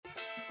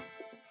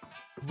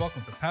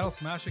Welcome to Paddle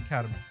Smash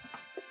Academy.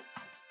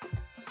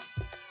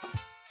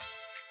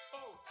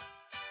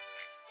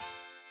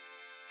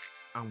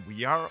 And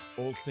we are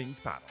All Things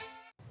Paddle.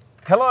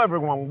 Hello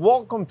everyone,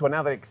 welcome to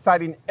another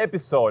exciting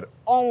episode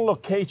on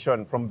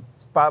location from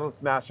Paddle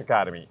Smash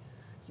Academy.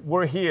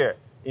 We're here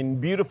in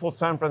beautiful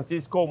San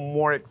Francisco,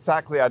 more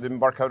exactly at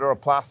Embarcadero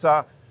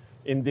Plaza,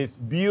 in this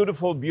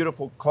beautiful,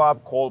 beautiful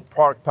club called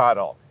Park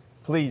Paddle.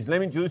 Please, let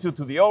me introduce you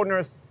to the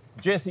owners,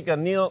 Jessica,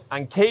 Neil,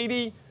 and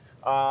Katie.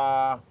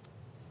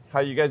 How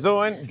you guys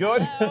doing?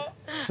 Good? Hello.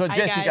 So Hi,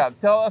 Jessica, guys.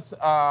 tell us,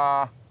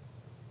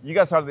 you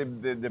guys are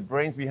the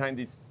brains behind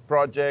this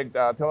project.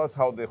 Tell us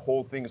how the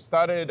whole thing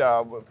started.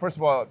 First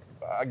of all,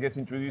 I guess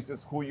introduce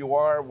us who you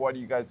are, what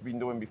you guys been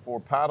doing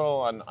before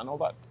paddle, and all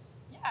that.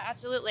 Yeah,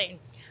 absolutely.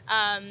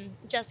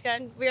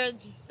 Jessica, we're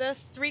the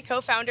three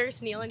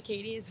co-founders, Neil and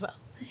Katie as well.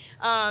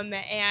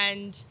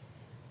 And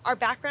our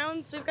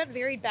backgrounds, we've got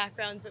varied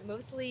backgrounds, but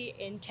mostly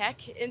in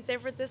tech in San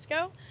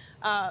Francisco.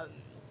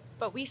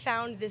 But we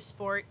found this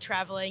sport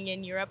traveling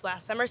in Europe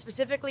last summer.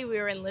 Specifically, we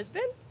were in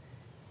Lisbon,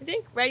 I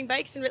think, riding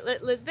bikes in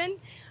Lisbon.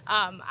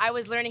 I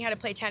was learning how to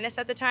play tennis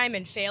at the time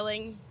and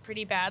failing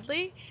pretty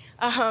badly.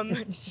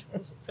 It's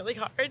really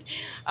hard.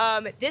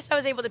 This I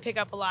was able to pick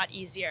up a lot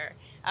easier.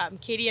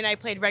 Katie and I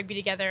played rugby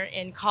together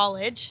in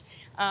college.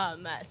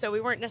 So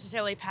we weren't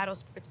necessarily paddle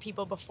sports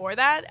people before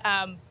that,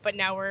 but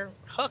now we're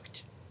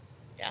hooked.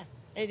 Yeah.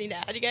 Anything to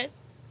add, you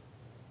guys?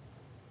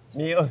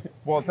 Neil,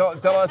 well,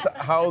 tell us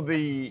how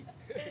the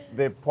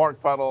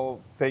park paddle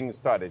thing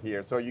started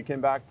here. So you came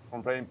back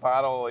from playing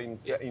paddle in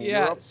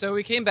Europe? So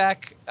we came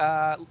back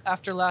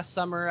after last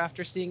summer,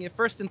 after seeing it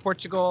first in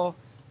Portugal,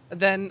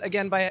 then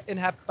again by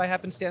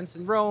happenstance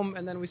in Rome,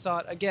 and then we saw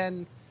it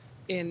again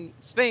in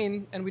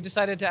Spain, and we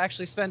decided to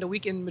actually spend a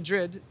week in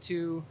Madrid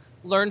to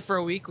learn for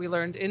a week. We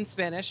learned in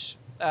Spanish.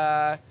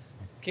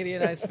 Katie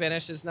and I's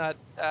Spanish is not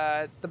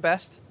the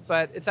best,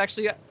 but it's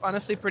actually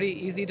honestly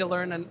pretty easy to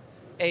learn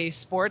a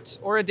sport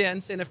or a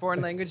dance in a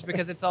foreign language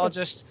because it's all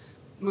just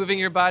moving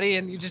your body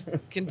and you just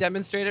can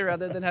demonstrate it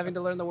rather than having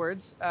to learn the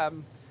words.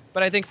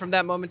 But I think from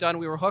that moment on,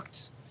 we were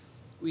hooked.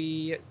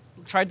 We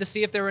tried to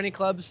see if there were any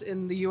clubs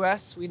in the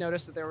US. We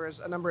noticed that there was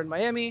a number in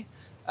Miami,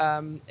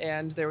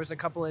 and there was a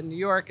couple in New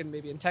York and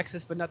maybe in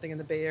Texas, but nothing in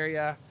the Bay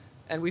Area.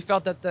 And we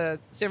felt that the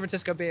San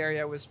Francisco Bay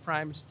Area was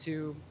primed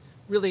to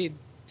really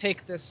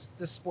take this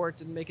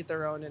sport and make it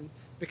their own. And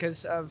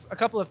because of a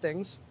couple of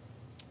things,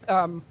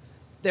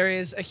 there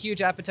is a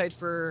huge appetite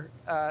for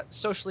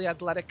socially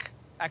athletic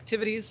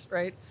activities,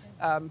 right?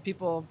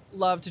 People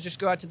love to just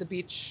go out to the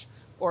beach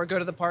or go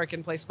to the park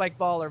and play spike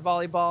ball or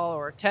volleyball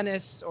or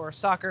tennis or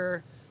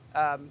soccer.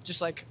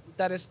 Just like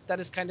that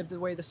is kind of the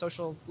way the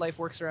social life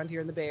works around here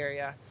in the Bay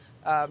Area.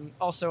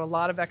 Also, a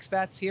lot of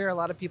expats here, a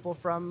lot of people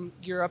from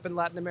Europe and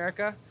Latin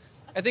America.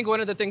 I think one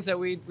of the things that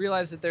we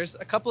realized that there's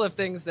a couple of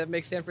things that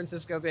make San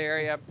Francisco Bay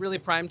Area really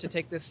primed to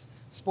take this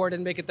sport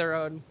and make it their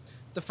own.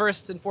 The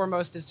first and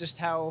foremost is just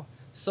how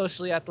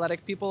socially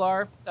athletic people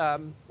are.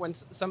 When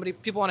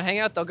people want to hang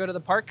out, they'll go to the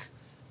park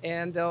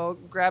and they'll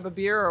grab a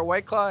beer or a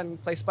White Claw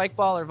and play spike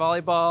ball or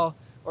volleyball,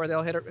 or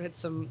they'll hit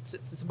some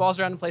balls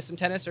around and play some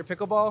tennis or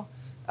pickleball.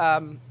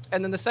 And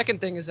then the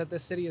second thing is that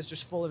this city is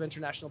just full of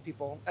international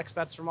people,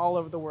 expats from all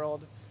over the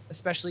world,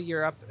 especially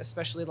Europe,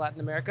 especially Latin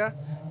America.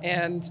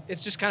 And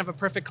it's just kind of a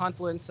perfect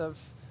confluence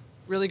of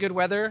really good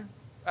weather,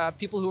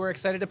 people who are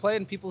excited to play,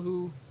 and people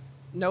who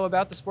know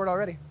about the sport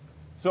already.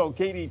 So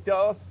Katie,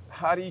 tell us,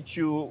 how did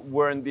you,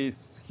 we're in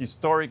this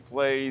historic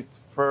place,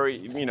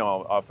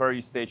 a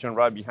ferry station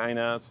right behind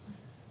us,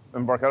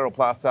 Embarcadero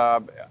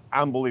Plaza,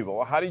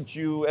 unbelievable. How did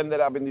you end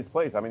up in this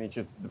place? I mean, it's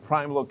just the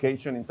prime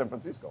location in San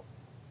Francisco.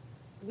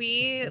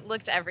 We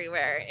looked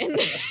everywhere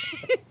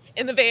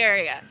in the Bay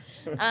Area.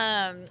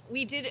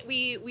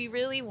 We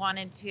really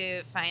wanted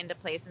to find a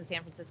place in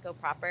San Francisco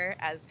proper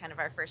as kind of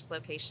our first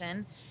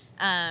location.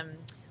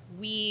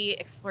 We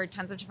explored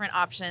tons of different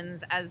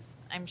options. As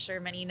I'm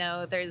sure many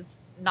know, there's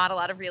not a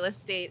lot of real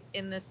estate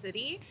in the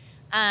city.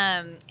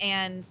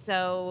 And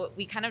so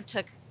we kind of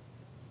took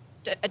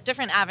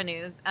different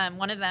avenues.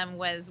 One of them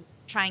was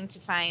trying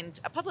to find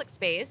a public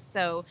space.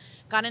 So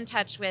got in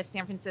touch with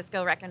San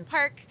Francisco Rec and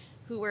Park,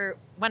 who were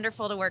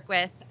wonderful to work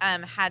with,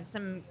 had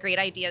some great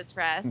ideas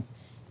for us.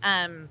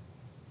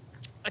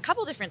 A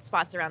couple different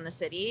spots around the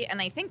city, and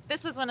I think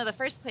this was one of the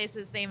first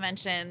places they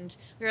mentioned.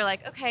 We were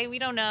like, okay, we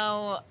don't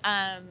know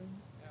how,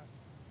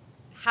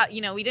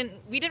 we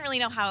didn't really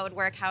know how it would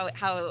work,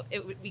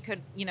 we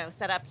could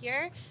set up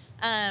here,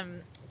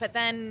 but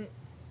then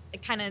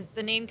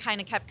the name kind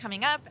of kept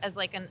coming up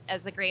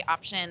as a great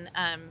option,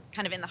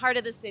 kind of in the heart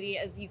of the city,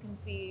 as you can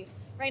see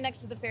right next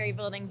to the ferry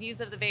building,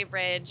 views of the Bay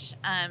Bridge,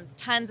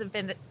 tons of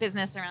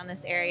business around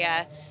this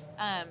area.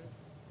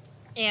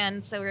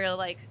 And so we were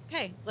like,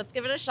 okay, let's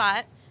give it a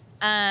shot.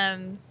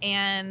 And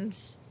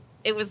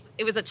it was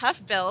a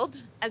tough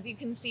build. As you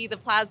can see, the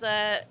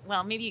plaza,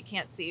 well, maybe you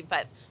can't see,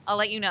 but I'll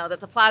let you know that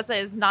the plaza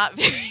is not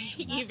very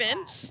even.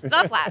 It's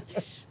not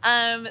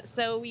flat.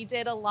 So we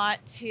did a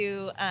lot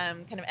to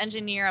kind of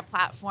engineer a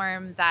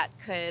platform that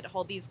could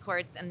hold these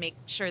courts and make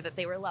sure that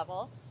they were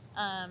level.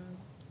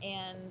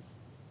 and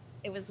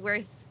it was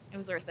worth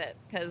it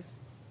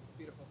because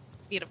Beautiful.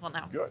 it's beautiful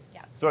now. Good.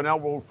 Yeah. So now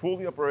we're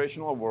fully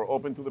operational. We're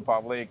open to the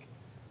public.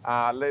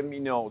 Let me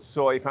know.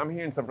 So if I'm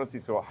here in San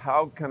Francisco,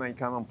 how can I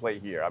come and play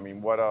here? I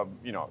mean, what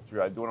should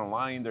I do it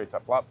online? There's a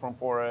platform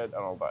for it and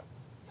all that.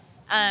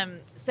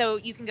 So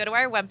you can go to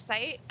our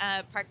website,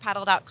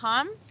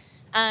 parkpaddle.com,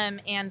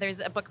 and there's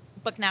a book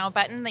now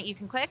button that you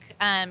can click.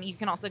 You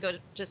can also go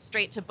just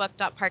straight to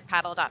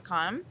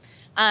book.parkpaddle.com.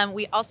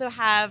 We also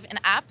have an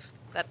app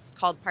that's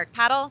called Park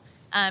Paddle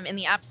in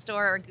the App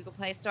Store or Google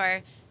Play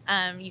Store.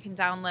 You can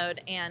download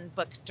and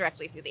book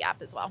directly through the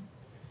app as well.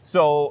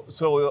 So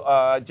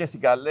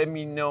Jessica, let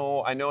me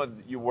know. I know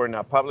you were in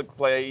a public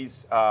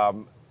place. Are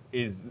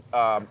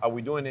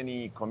we doing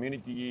any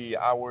community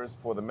hours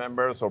for the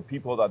members or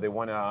people that they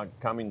want to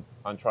come in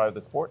and try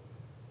the sport?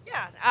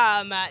 Yeah,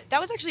 that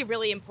was actually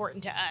really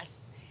important to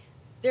us.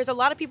 There's a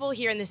lot of people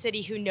here in the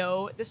city who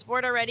know the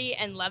sport already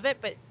and love it,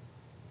 but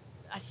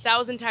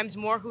 1,000 times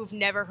more who've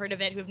never heard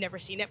of it, who've never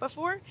seen it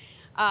before.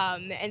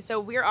 And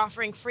so we're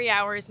offering free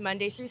hours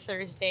Monday through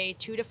Thursday,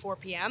 2 to 4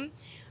 p.m.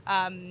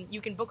 You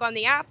can book on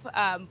the app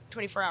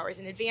 24 hours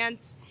in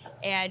advance,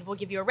 and we'll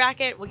give you a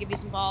racket, we'll give you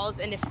some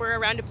balls, and if we're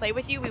around to play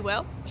with you, we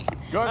will.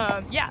 Good.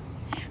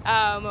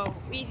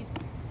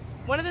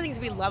 One of the things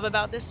we love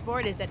about this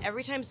sport is that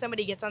every time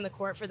somebody gets on the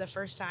court for the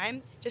first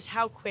time, just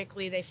how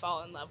quickly they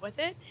fall in love with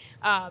it.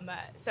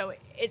 So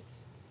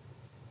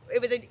it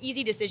was an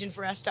easy decision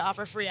for us to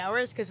offer free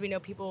hours because we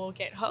know people will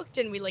get hooked,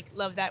 and we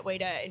love that way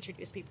to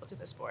introduce people to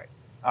the sport.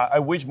 I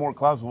wish more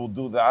clubs will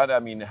do that. I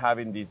mean,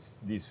 having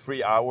these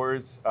free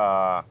hours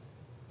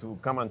to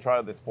come and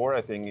try the sport,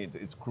 I think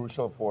it's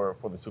crucial for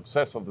the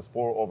success of the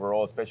sport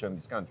overall, especially in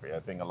this country. I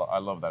think I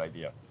love that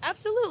idea.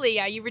 Absolutely,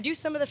 yeah. You reduce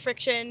some of the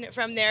friction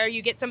from there.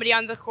 You get somebody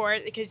on the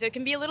court because it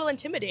can be a little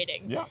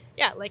intimidating. Yeah.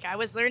 Yeah, like I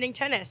was learning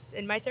tennis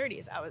in my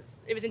 30s.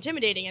 It was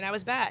intimidating and I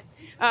was bad.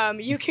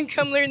 You can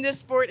come learn this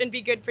sport and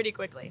be good pretty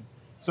quickly.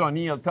 So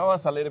Neil, tell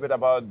us a little bit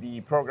about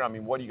the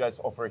programming, what you guys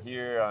offer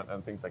here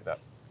and things like that.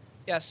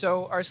 Yeah,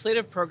 so our slate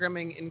of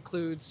programming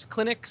includes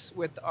clinics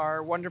with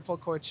our wonderful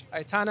coach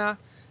Aitana,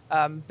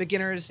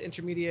 beginners,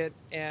 intermediate,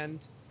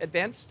 and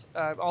advanced,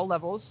 all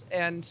levels.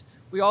 And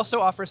we also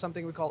offer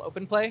something we call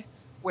open play,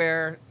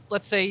 where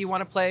let's say you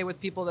want to play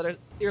with people that are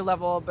your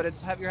level, but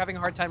you're having a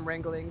hard time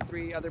wrangling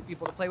 3 other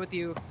people to play with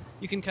you.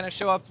 You can kind of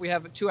show up. We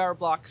have 2-hour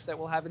blocks that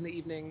we'll have in the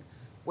evening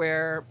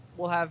where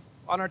we'll have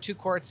on our 2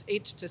 courts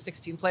 8 to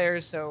 16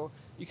 players. So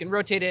you can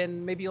rotate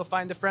in. Maybe you'll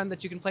find a friend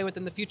that you can play with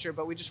in the future,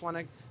 but we just want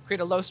to create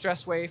a low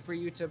stress way for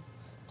you to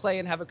play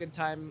and have a good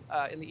time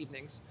in the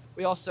evenings.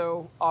 We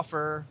also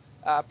offer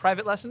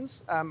private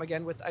lessons,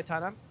 again with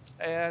Aitana,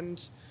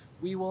 and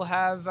we will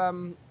have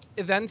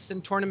events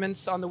and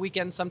tournaments on the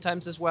weekends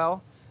sometimes as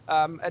well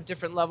at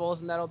different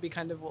levels, and that'll be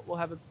kind of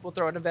we'll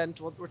throw an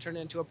event, we'll turn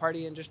it into a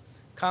party, and just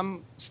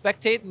come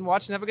spectate and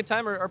watch and have a good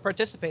time or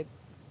participate.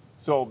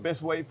 So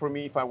best way for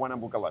me if I want to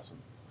book a lesson,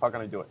 how can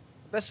I do it?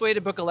 Best way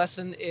to book a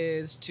lesson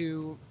is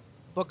to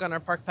book on our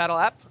Park Paddle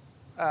app.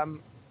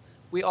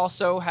 We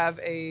also have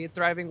a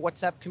thriving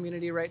WhatsApp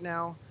community right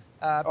now.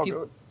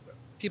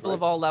 People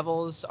of all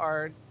levels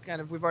are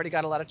we've already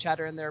got a lot of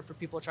chatter in there for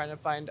people trying to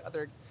find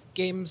other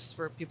games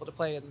for people to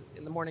play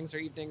in the mornings or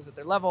evenings at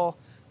their level.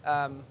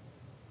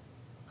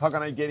 How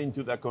can I get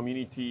into that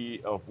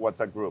community of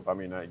WhatsApp group? I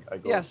mean, I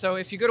go... Yeah, so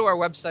if you go to our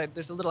website,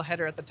 there's a little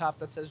header at the top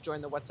that says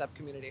join the WhatsApp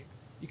community.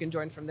 You can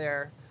join from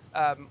there.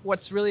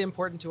 What's really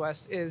important to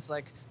us is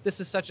this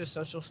is such a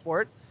social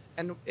sport,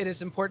 and it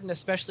is important,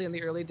 especially in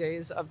the early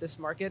days of this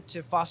market,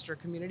 to foster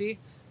community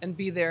and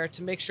be there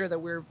to make sure that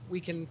we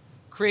can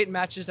create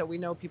matches that we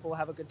know people will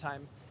have a good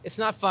time. It's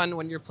not fun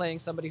when you're playing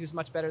somebody who's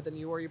much better than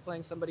you or you're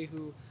playing somebody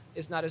who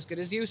is not as good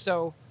as you.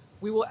 So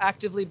we will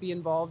actively be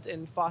involved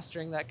in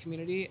fostering that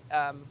community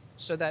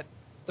so that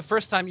the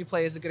first time you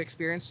play is a good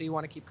experience, so you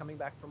want to keep coming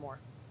back for more.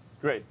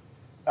 Great.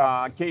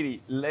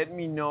 Katie, let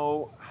me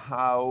know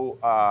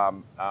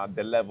how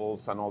the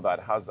levels and all that,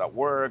 how's that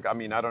work? I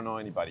mean, I don't know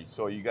anybody.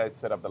 So you guys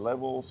set up the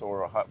levels,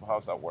 or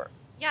how's that work?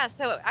 Yeah,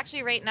 so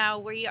actually right now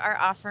we are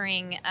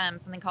offering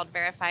something called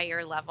Verify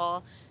Your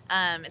Level.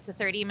 It's a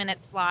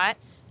 30-minute slot.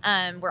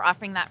 We're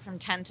offering that from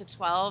 10 to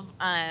 12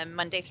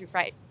 Monday through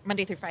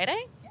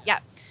Friday. Yeah.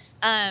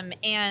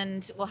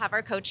 And we'll have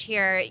our coach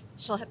here.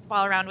 She'll hit the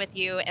ball around with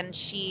you, and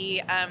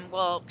she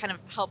will kind of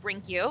help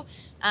rank you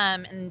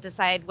and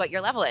decide what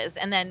your level is.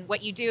 And then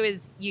what you do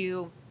is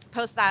you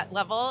post that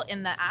level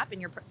in the app, in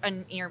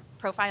your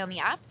profile in the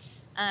app.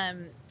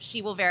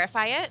 She will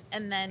verify it,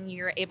 and then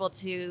you're able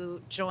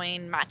to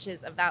join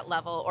matches of that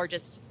level or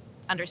just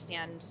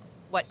understand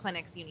what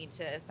clinics you need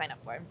to sign up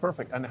for.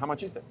 Perfect. And how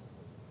much is it?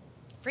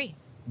 Free.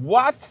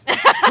 What?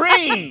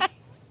 Free?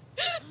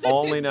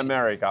 Only in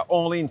America,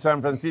 only in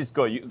San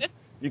Francisco. You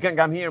can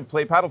come here and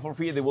play paddle for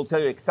free. They will tell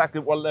you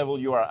exactly what level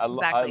you are. I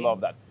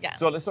love that. Yeah.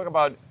 So let's talk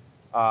about,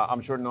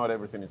 I'm sure not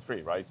everything is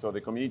free, right? So the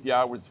community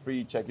hours is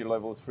free, check your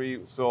level is free.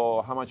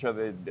 So how much are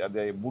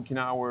the booking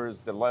hours,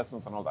 the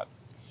lessons and all that?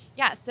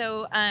 Yeah,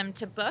 so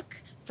to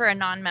book for a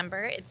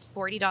non-member, it's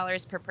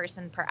 $40 per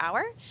person per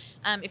hour.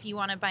 If you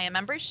want to buy a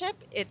membership,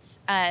 it's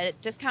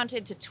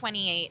discounted to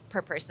 $28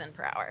 per person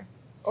per hour.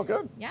 Oh,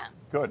 good. Yeah,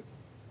 Good.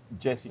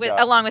 Jessica.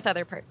 along with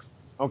other perks.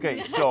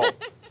 Okay, so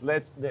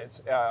let's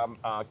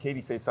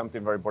Katie says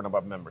something very important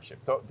about membership.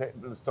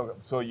 Let's talk.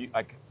 So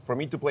for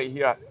me to play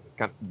here,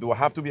 do I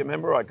have to be a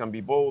member or I can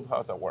be both? How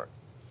does that work?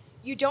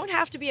 You don't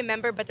have to be a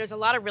member, but there's a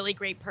lot of really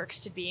great perks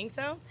to being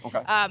so.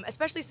 Okay.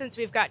 Especially since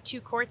we've got 2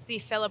 courts, they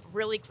fill up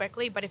really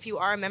quickly. But if you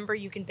are a member,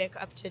 you can book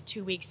up to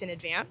 2 weeks in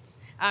advance.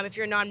 If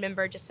you're a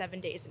non-member, just 7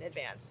 days in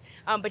advance.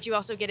 But you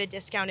also get a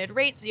discounted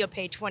rate, so you'll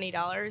pay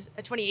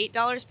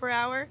 $28 per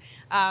hour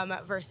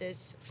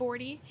versus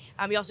 $40.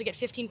 You also get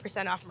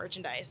 15% off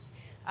merchandise,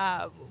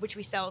 which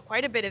we sell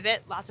quite a bit of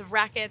it. Lots of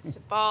rackets,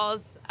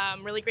 balls,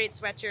 really great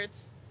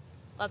sweatshirts,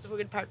 lots of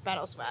good Park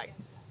Padel swag.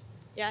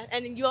 Yeah,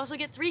 and you also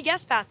get 3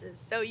 guest passes,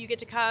 so you get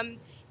to come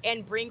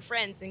and bring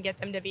friends and get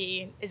them to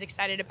be as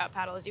excited about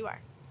paddle as you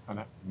are. And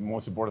the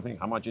most important thing,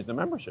 how much is the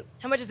membership?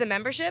 How much is the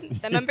membership?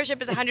 The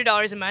membership is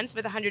 $100 a month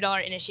with a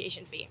 $100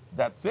 initiation fee.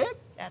 That's it?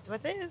 That's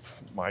what it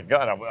is. My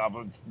God,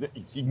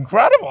 it's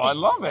incredible. I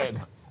love it.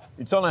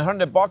 It's only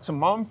 $100 a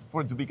month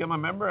to become a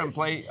member and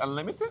play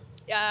unlimited?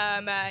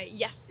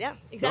 Yes, yeah,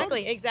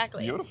 exactly, Good.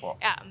 exactly. Beautiful.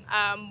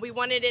 Yeah, we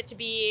wanted it to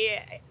be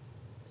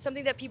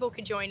something that people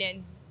could join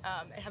in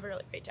and have a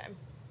really great time.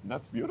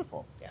 That's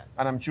beautiful. Yeah.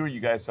 And I'm sure you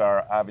guys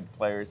are avid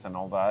players and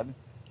all that.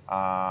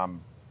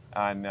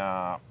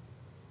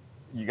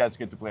 You guys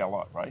get to play a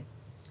lot, right?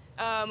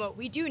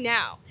 We do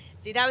now.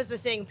 See, that was the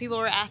thing. People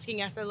were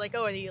asking us, they're like,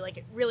 oh, are you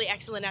like really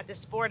excellent at this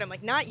sport? I'm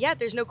like, not yet.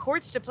 There's no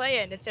courts to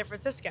play in San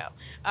Francisco.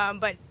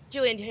 But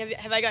Julian,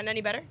 have I gotten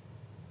any better?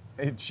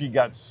 She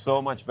got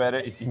so much better.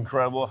 It's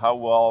incredible how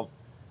well.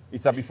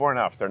 It's a before and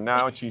after.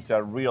 Now she's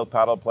a real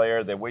paddle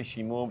player. The way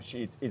she moves,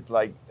 it's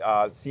like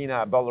seeing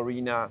a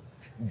ballerina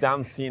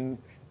dancing.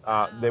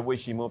 The way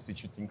she moves,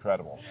 it's just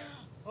incredible.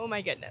 Oh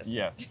my goodness.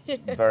 Yes,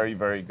 very,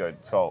 very good.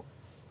 So,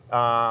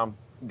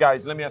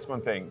 guys, let me ask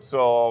one thing.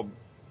 So,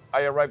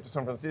 I arrived to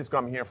San Francisco.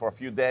 I'm here for a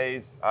few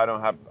days. I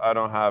don't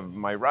have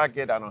my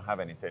racket. I don't have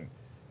anything.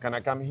 Can I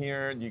come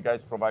here? Do you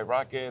guys provide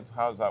rackets?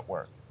 How does that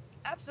work?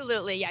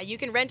 Absolutely, yeah. You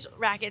can rent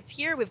rackets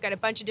here. We've got a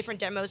bunch of different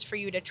demos for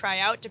you to try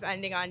out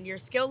depending on your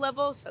skill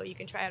level, so you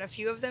can try out a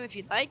few of them if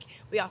you'd like.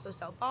 We also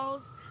sell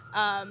balls.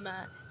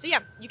 So yeah,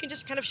 you can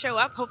just kind of show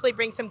up, hopefully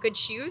bring some good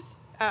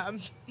shoes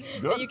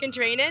that you can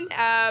train in.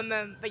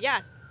 But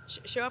yeah,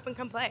 show up and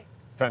come play.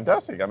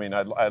 Fantastic. I mean,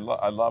 I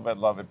love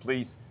it.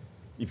 Please,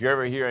 if you're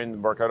ever here in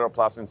Embarcadero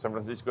Plaza in San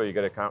Francisco, you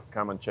got to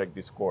come and check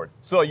this court.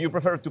 So you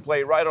prefer to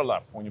play right or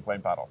left when you play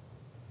paddle?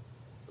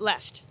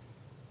 Left.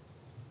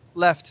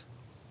 Left.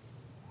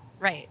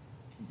 Right.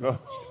 Good.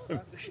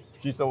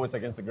 She's always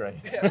against the grain.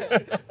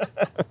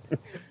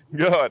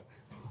 Good.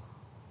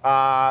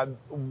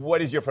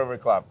 What is your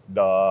favorite club?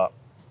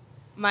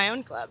 My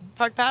own club,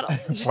 Park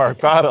Padel. Park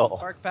Padel.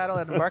 Park Padel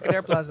at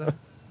Embarcadero Plaza.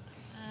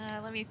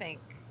 Let me think.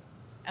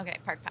 Okay,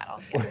 Park Paddle.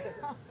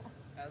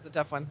 That was a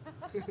tough one.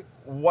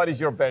 What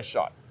is your best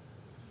shot?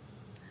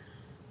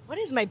 What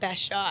is my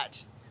best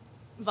shot?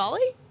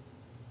 Volley?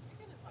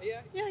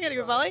 Yeah. Yeah, I gotta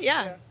go volley.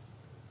 Yeah.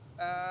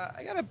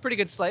 I got a pretty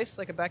good slice,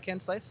 like a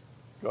backhand slice.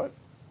 Good.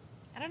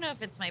 I don't know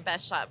if it's my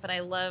best shot, but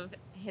I love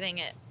hitting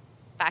it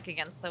back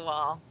against the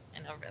wall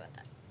and over the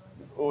net.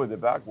 Oh, the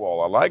back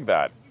wall. I like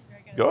that.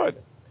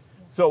 Good.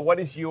 So what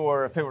is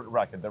your favorite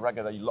racket, the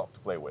racket that you love to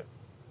play with?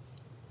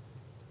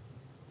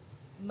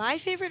 My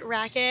favorite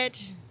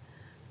racket,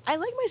 I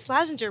like my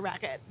Slazenger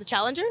racket, the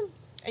Challenger.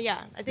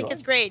 Yeah, I think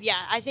it's great.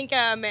 Yeah, I think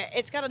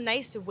it's got a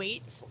nice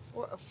weight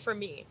for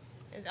me.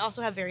 I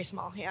also have very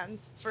small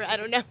hands I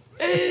don't know.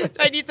 So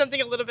I need something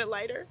a little bit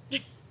lighter.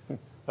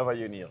 How about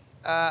you, Neil?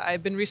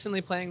 I've been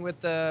recently playing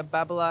with the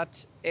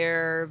Babolat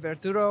Air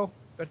Vertuo.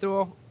 It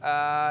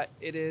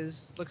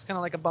looks kind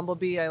of like a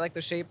bumblebee. I like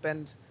the shape,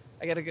 and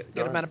I get a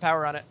good amount of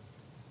power on it.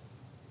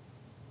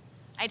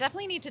 I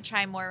definitely need to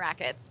try more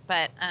rackets,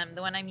 but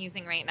the one I'm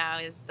using right now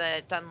is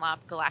the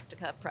Dunlop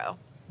Galactica Pro.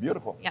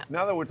 Beautiful. Yeah.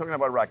 Now that we're talking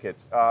about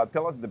rackets,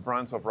 tell us the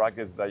brands of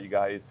rackets that you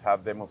guys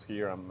have demos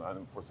here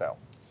and for sale.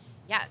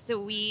 Yeah,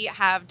 so we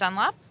have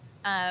Dunlop,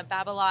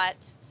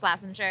 Babolat,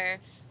 Slazenger,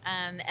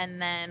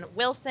 and then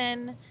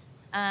Wilson.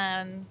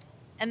 And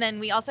then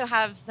we also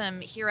have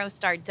some Hero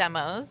Star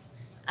demos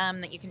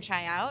that you can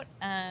try out,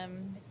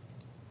 and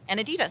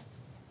Adidas.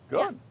 Good.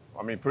 Yeah.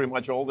 I mean, pretty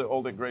much all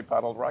the great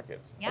paddle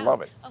rackets. Yeah. I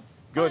love it. Oh,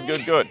 Good,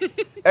 bye. good.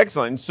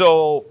 Excellent.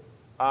 So,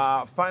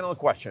 final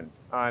question.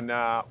 And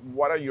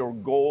what are your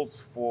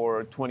goals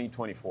for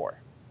 2024?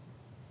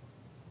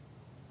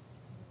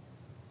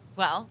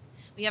 Well,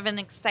 we have an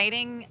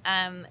exciting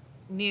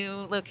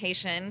new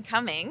location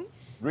coming.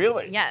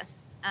 Really?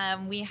 Yes.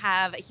 We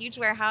have a huge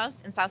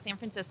warehouse in South San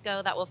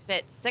Francisco that will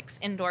fit 6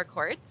 indoor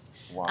courts,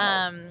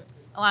 Wow.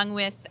 along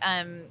with,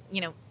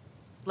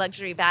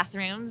 luxury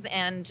bathrooms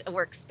and a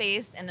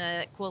workspace and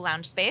a cool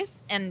lounge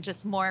space, and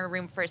just more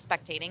room for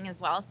spectating as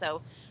well.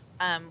 So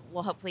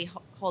we'll hopefully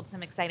hold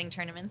some exciting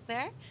tournaments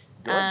there.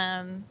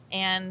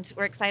 And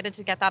we're excited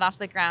to get that off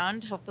the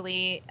ground,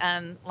 hopefully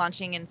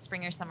launching in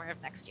spring or summer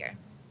of next year.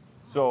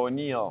 So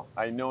Neil,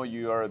 I know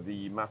you are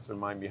the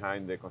mastermind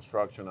behind the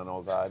construction and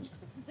all that.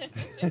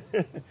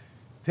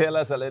 Tell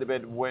us a little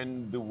bit,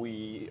 when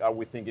are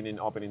we thinking in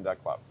opening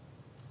that club?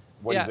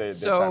 What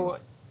is the timeline?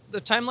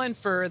 The timeline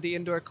for the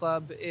indoor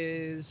club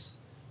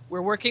is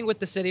we're working with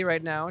the city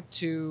right now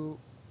to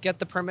get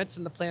the permits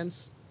and the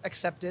plans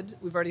accepted.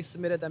 We've already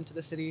submitted them to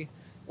the city.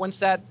 Once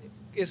that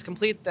is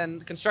complete, then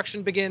the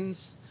construction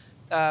begins,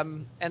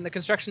 and the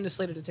construction is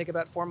slated to take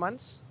about 4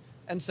 months.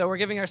 And so we're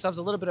giving ourselves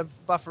a little bit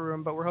of buffer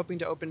room, but we're hoping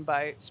to open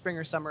by spring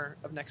or summer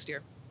of next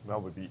year.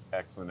 That would be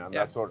excellent. And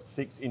Yeah. that's sort of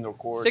 6 indoor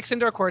courts. 6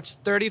 indoor courts,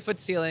 30-foot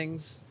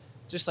ceilings,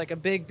 just like a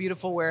big,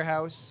 beautiful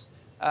warehouse,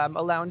 a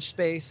lounge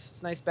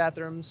space, nice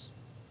bathrooms,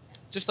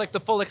 just like the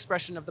full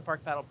expression of the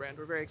Park Paddle brand.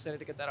 We're very excited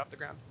to get that off the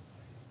ground.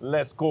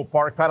 Let's go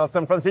Park Paddle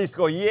San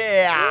Francisco.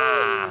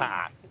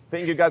 Yeah!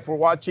 Thank you guys for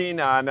watching.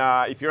 And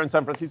if you're in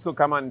San Francisco,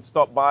 come and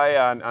stop by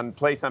and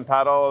play some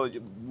paddle.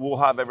 We'll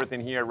have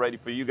everything here ready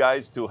for you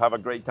guys to have a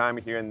great time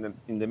here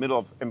in the middle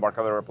of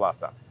Embarcadero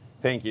Plaza.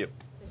 Thank you.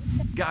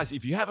 Guys,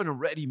 if you haven't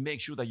already, make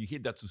sure that you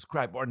hit that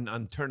subscribe button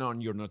and turn on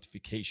your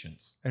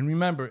notifications. And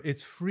remember,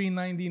 it's free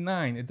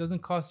 99. It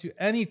doesn't cost you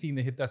anything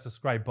to hit that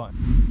subscribe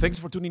button. Thanks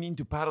for tuning in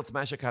to Paddle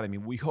Smash Academy.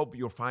 We hope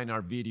you'll find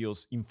our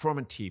videos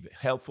informative,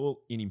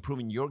 helpful in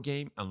improving your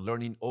game and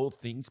learning all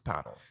things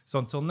paddle. So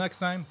until next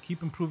time,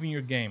 keep improving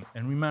your game.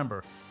 And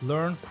remember,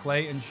 learn,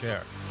 play, and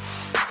share.